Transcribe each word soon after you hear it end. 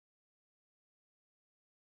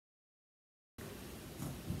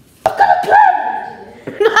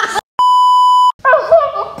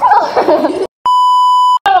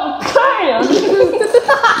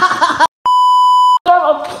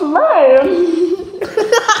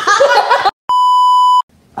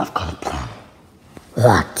I've got a plan.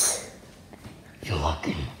 What? You're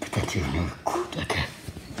walking, protect your new recruit, okay?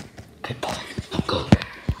 Okay, bye. Now go.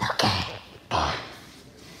 Okay. Bye.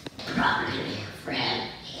 Probably your friend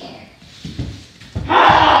here.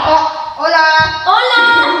 Hola! Hola!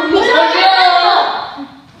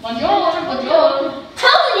 Bonjour! Bonjour!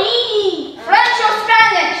 Tony! French or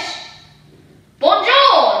Spanish?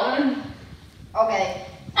 Bonjour! Okay.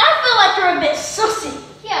 I feel like you're a bit sussy.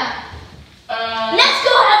 Yeah. Let's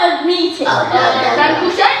go have a meeting. Oh, no.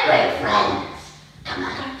 We're friends. Come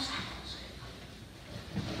on.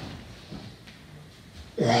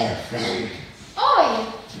 They're friends. Oi!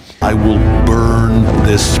 I will burn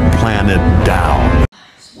this planet down.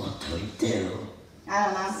 What do we do? I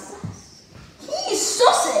don't know. He's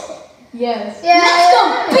sussy. Yes. Let's go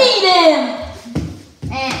beat him.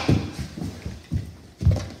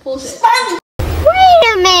 Bullshit. Spanish. Wait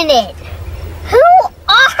a minute! Who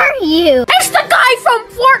are you? It's the guy from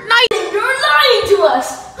Fortnite. You're lying to us.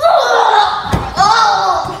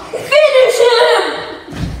 Finish him.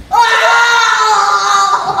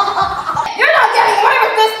 You're not getting away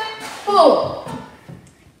with this! Fool!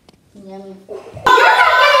 Yummy. You're not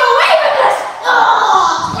getting away with this!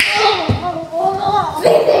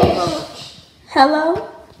 Hello?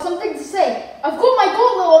 Something to say. I've got my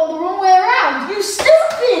gauntlet on the wrong way around. You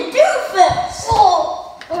stupid doofus.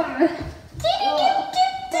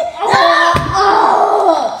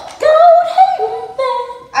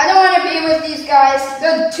 I don't want to be with these guys.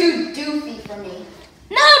 They're too doofy for me.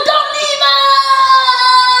 No, don't leave us!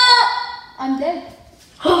 I'm dead.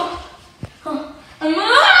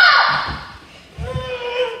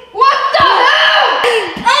 What the hell?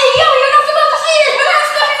 Hey, yo, you're not supposed to see this! We're not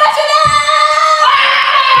supposed to let you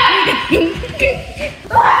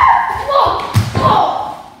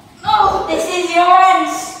Oh, this is your end,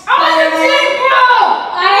 Spider-Man.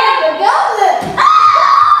 I have the gauntlet.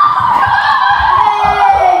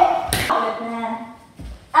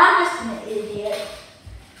 I'm just an idiot.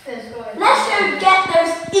 Let's go get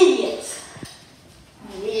those idiots.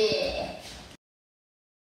 Yeah.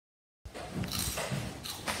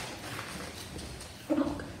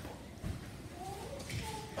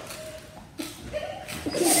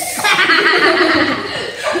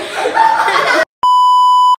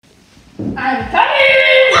 I'm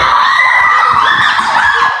coming!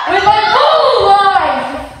 With my blue line!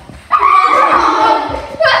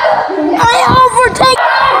 I overtake.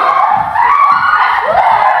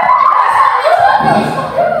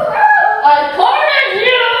 I cornered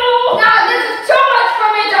you! Nah, this is too much for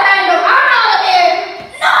me to handle. I'm out of here!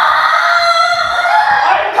 No!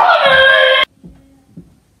 I'm coming!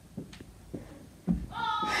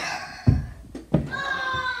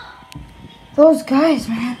 Those guys,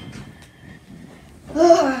 man.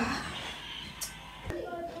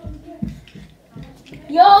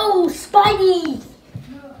 Yo, Spidey.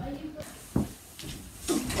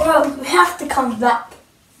 Bro, you have to come back.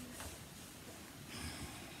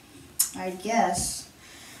 I guess.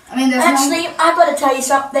 I mean, there's Actually, I gotta tell you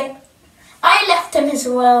something. I left him as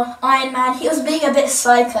well, Iron Man. He was being a bit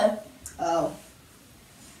psycho. Oh.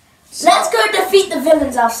 Let's go defeat the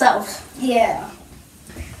villains ourselves. Yeah.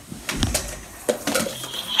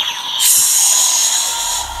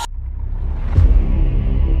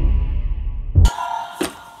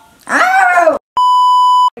 Ow!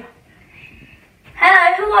 Hello,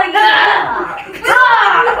 who are you?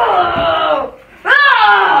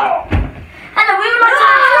 Hello, we would like to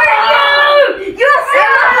recruit you! You're so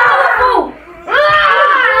powerful!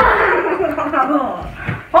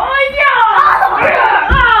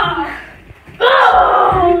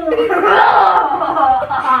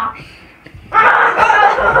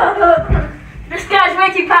 This guy's way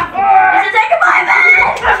too powerful. This is taking my man!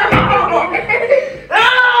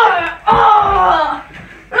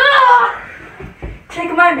 Take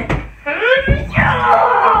a moment.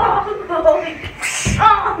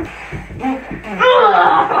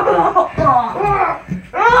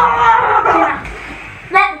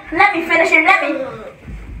 Let me finish him. Let me.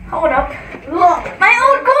 Hold up. My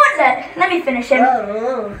old gauntlet. Let me finish him.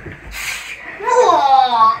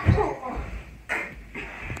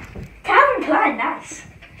 Calvin Klein, nice.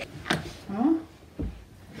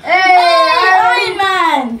 Hey, Iron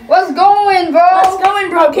Man. what's going, bro? What's going,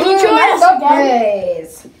 bro? Can you join us again?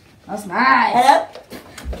 Upgrades. That's nice. Hello?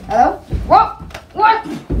 Hello? What? What?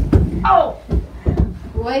 Oh.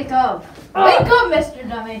 Wake up. Wake up, Mr.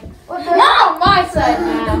 Dummy. What the? Not on my side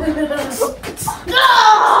now.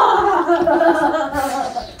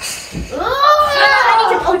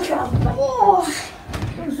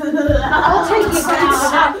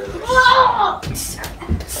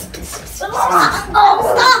 Oh,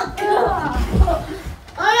 stuck!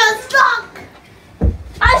 I got stuck!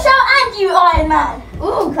 I shall end you, Iron Man.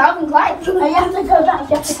 Ooh, Calvin Klein. Oh, you have to go back.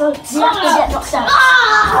 You have to go. You have to get knocked out.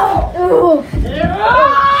 Ooh. I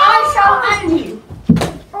shall end you.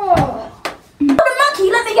 Oh, the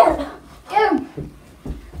monkey. Let me get it. Get him.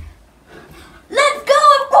 Let's go.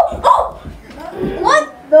 Oh. What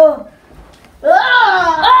the?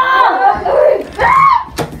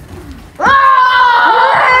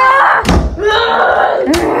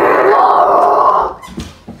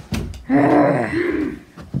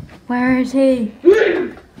 Where is he?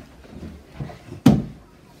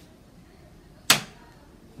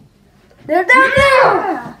 They're down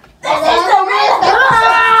there. This is the real.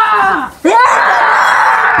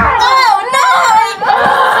 Oh no!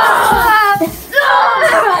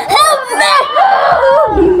 Help me!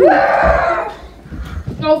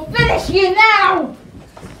 I'll finish you now.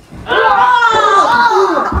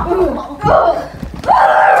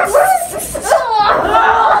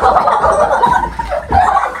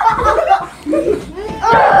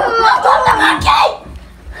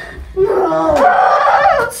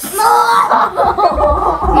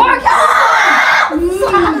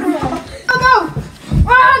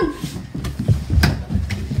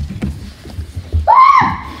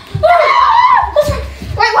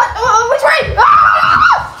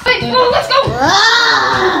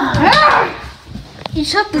 He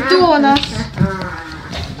shut the door on us. Spider-Man,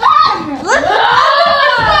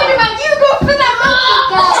 you go for that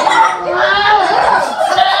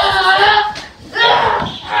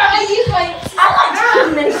I like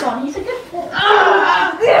him this one. He's a good player.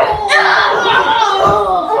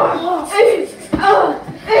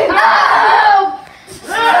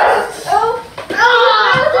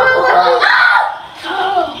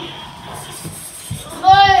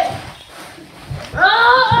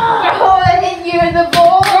 I hit you in the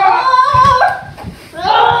ball.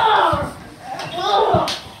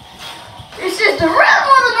 It's just a round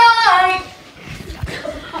one of mine.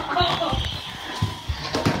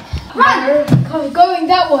 Run! Going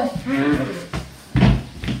that way.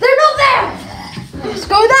 They're not there. Let's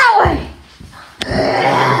go that way.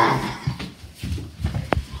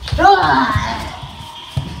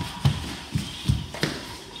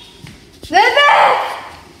 They're there.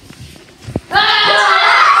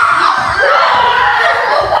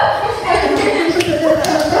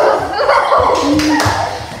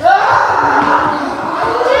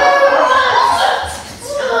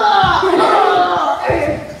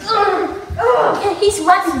 He's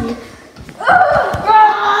whacking you.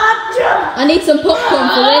 I need some popcorn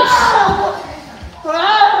for this.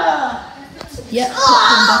 Yep,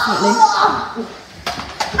 popcorn definitely.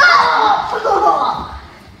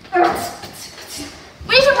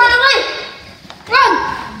 We should run away. Run.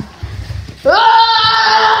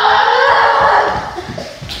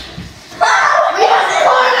 We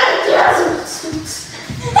have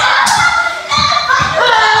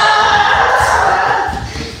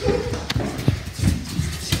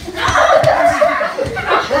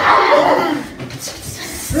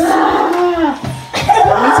I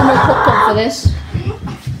need some more popcorn for this.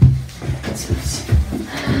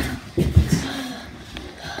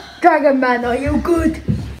 Dragon Man, are you good?